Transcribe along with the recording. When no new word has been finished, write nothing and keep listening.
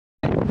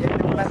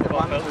at the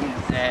balancing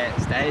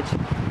stage.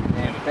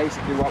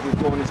 Basically what we've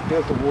done is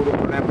built the wood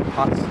up around the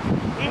pots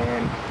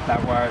that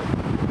were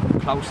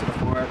close to the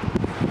fire.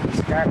 We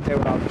scarped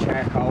out all the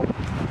charcoal,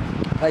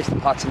 placed the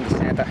pots in the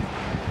centre,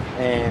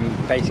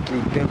 and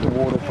basically built the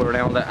wood up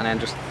around it and then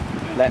just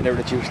letting it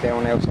reduce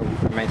down now so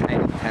we're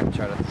maintaining the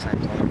temperature at the same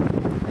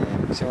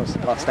time. As soon as the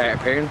pots start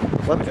appearing,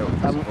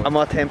 and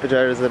what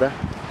temperature is it at?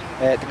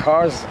 The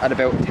core's at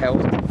about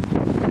 1000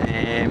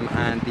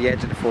 and the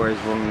edge of the fire is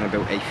running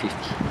about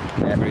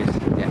 850 degrees.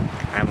 Yeah.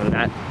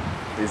 And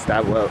is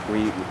that what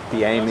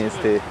the aim is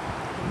to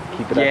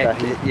keep it at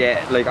that heat?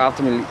 Yeah, like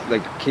optimally,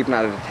 like keeping it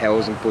at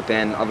 1000, but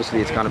then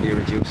obviously it's going to be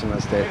reducing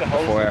as the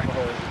fire,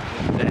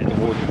 the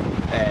wood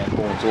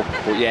burns up.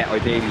 But yeah,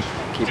 ideally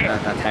keeping it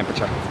at that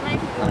temperature.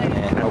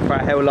 And, For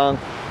how long?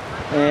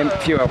 a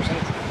few hours.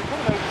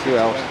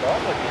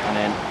 And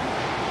then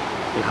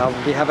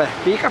we have a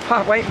beaker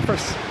pot waiting for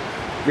us.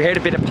 We heard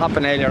a bit of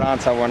popping earlier on,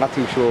 so we're not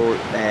too sure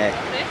if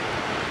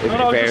the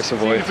bear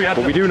survived.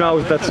 But we do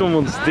know that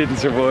someone's didn't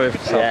survive,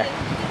 so yeah,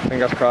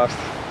 fingers crossed.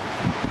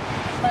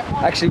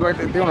 Actually, we're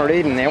doing a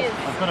reading now.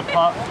 I've got a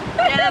pot.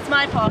 Yeah, that's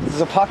my pot.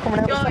 There's a pot coming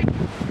out.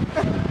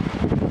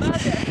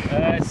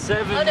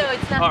 Oh no,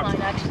 it's not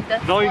mine actually.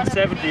 That's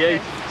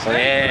 978. So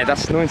yeah,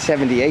 that's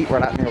 978 we're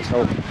at now,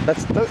 so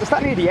is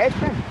that near the edge,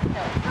 man?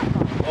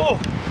 Oh,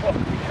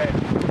 fucking hell.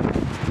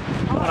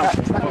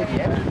 Is that near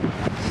the edge?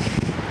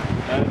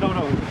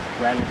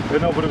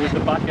 No, but it was the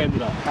back end of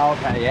that. Oh,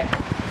 okay, yeah.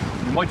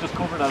 You might just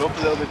cover that up a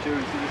little bit,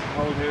 Julie. See this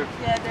hole here?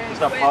 Yeah, there's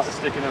that pot is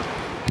sticking out.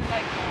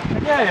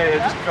 Yeah,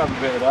 just grab a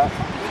bit of that.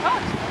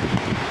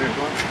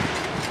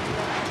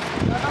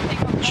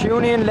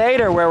 Tune in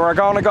later where we're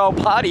going to go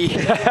potty.